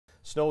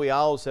Snowy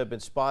owls have been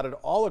spotted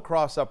all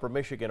across Upper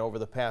Michigan over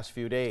the past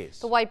few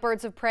days. The white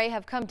birds of prey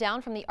have come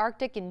down from the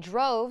Arctic in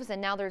droves,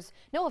 and now there's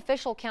no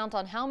official count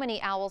on how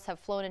many owls have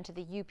flown into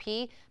the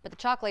UP, but the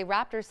Chockley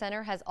Raptor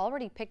Center has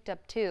already picked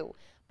up 2.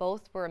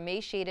 Both were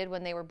emaciated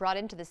when they were brought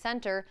into the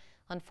center.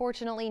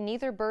 Unfortunately,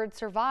 neither bird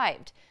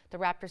survived. The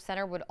Raptor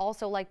Center would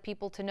also like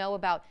people to know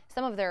about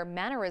some of their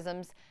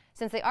mannerisms.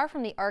 Since they are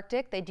from the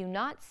Arctic, they do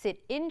not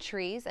sit in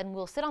trees and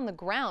will sit on the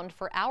ground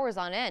for hours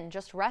on end,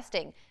 just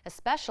resting,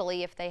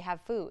 especially if they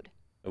have food.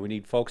 We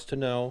need folks to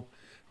know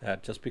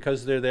that just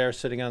because they're there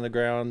sitting on the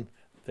ground,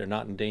 they're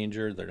not in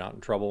danger, they're not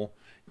in trouble.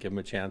 Give them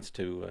a chance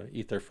to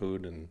eat their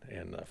food and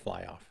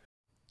fly off.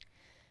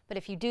 But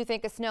if you do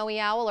think a snowy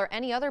owl or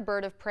any other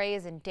bird of prey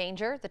is in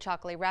danger, the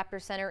Chockley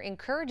Raptor Center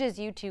encourages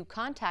you to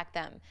contact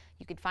them.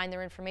 You can find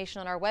their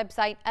information on our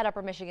website at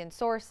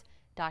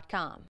uppermichigansource.com.